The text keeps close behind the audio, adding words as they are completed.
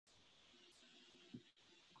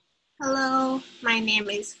Hello, my name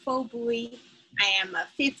is Pho Bui. I am a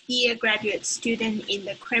fifth-year graduate student in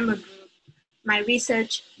the Cremer group. My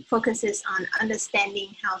research focuses on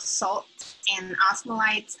understanding how salts and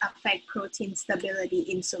osmolytes affect protein stability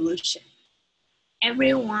in solution.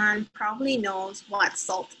 Everyone probably knows what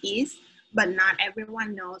salt is, but not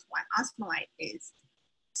everyone knows what osmolyte is.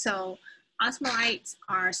 So osmolytes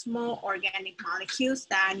are small organic molecules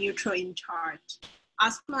that are neutral in charge.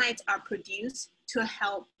 Osmolytes are produced to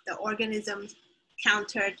help the organisms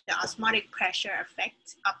counter the osmotic pressure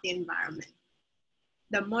effect of the environment.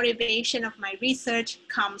 The motivation of my research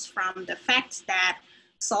comes from the fact that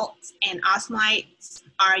salts and osmolytes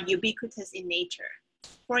are ubiquitous in nature.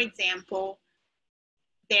 For example,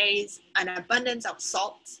 there is an abundance of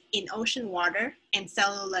salts in ocean water and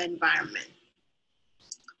cellular environment.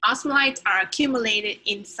 Osmolytes are accumulated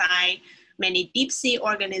inside many deep sea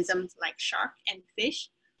organisms like shark and fish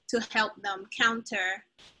to help them counter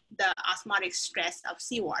the osmotic stress of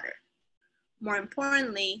seawater. More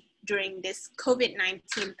importantly, during this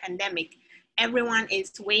COVID-19 pandemic, everyone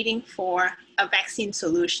is waiting for a vaccine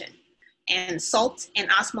solution, and salts and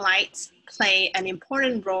osmolytes play an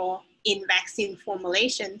important role in vaccine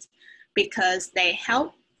formulations because they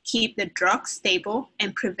help keep the drug stable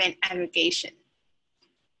and prevent aggregation.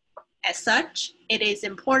 As such, it is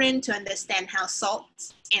important to understand how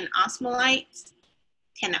salts and osmolytes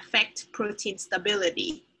can affect protein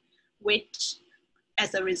stability, which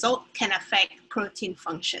as a result can affect protein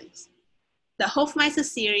functions. The Hofmeister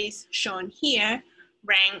series shown here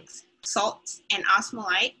ranks salts and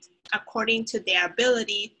osmolyte according to their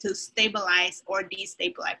ability to stabilize or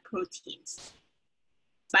destabilize proteins.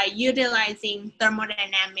 By utilizing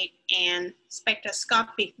thermodynamic and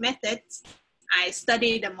spectroscopic methods, I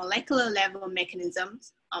studied the molecular level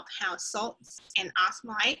mechanisms of how salts and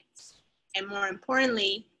osmolytes, and more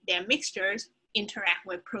importantly, their mixtures interact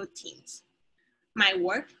with proteins. My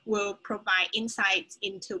work will provide insights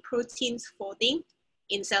into proteins folding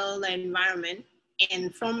in cellular environment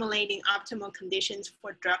and formulating optimal conditions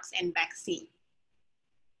for drugs and vaccines.